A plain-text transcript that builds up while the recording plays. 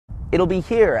It'll be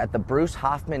here at the Bruce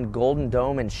Hoffman Golden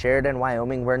Dome in Sheridan,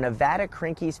 Wyoming, where Nevada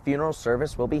Krinkee's funeral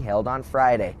service will be held on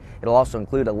Friday. It'll also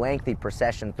include a lengthy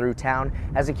procession through town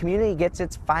as the community gets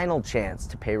its final chance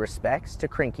to pay respects to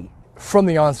Krinkee. From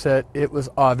the onset, it was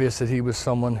obvious that he was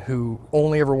someone who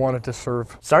only ever wanted to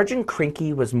serve. Sergeant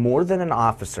Krinkee was more than an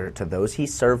officer to those he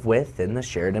served with in the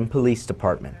Sheridan Police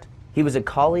Department. He was a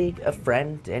colleague, a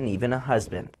friend, and even a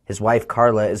husband. His wife,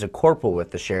 Carla, is a corporal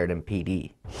with the Sheridan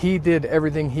PD. He did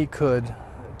everything he could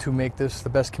to make this the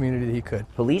best community that he could.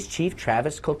 Police Chief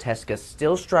Travis Kolteska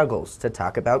still struggles to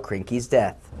talk about Krinkee's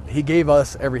death. He gave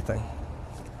us everything.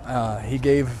 He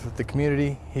gave the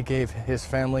community, he gave his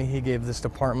family, he gave this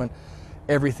department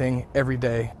everything, every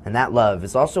day. And that love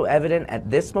is also evident at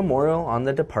this memorial on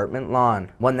the department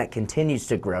lawn, one that continues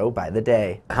to grow by the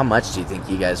day. How much do you think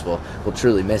you guys will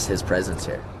truly miss his presence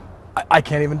here? I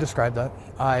can't even describe that.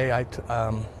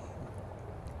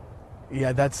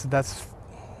 Yeah,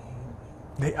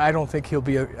 I don't think he'll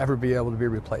ever be able to be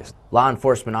replaced. Law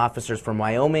enforcement officers from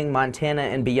Wyoming, Montana,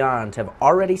 and beyond have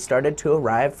already started to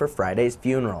arrive for Friday's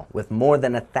funeral, with more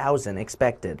than 1,000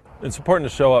 expected. It's important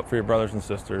to show up for your brothers and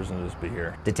sisters and just be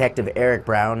here. Detective Eric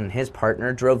Brown and his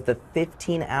partner drove the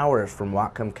 15 hours from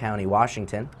Whatcom County,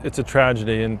 Washington. It's a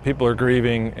tragedy and people are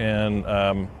grieving, and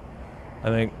I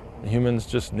think humans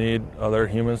just need other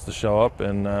humans to show up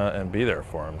and be there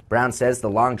for them. Brown says the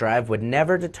long drive would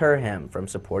never deter him from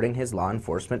supporting his law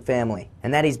enforcement family,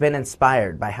 and that he's been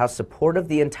inspired by how supportive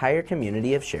the entire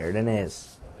community of Sheridan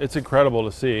is. It's incredible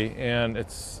to see, and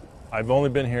I've only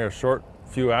been here a short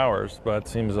few hours, but it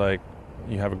seems like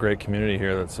you have a great community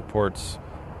here that supports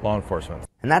law enforcement.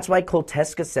 And that's why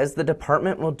Kolteska says the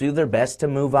department will do their best to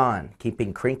move on,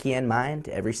 keeping Krinkee in mind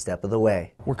every step of the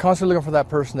way. We're constantly looking for that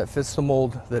person that fits the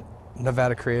mold that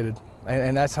Nevada created.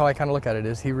 And that's how I kind of look at it,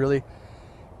 is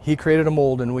he created a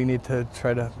mold, and we need to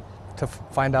try to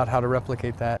find out how to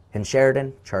replicate that. In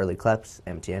Sheridan, Charlie Kleps,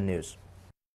 MTN News.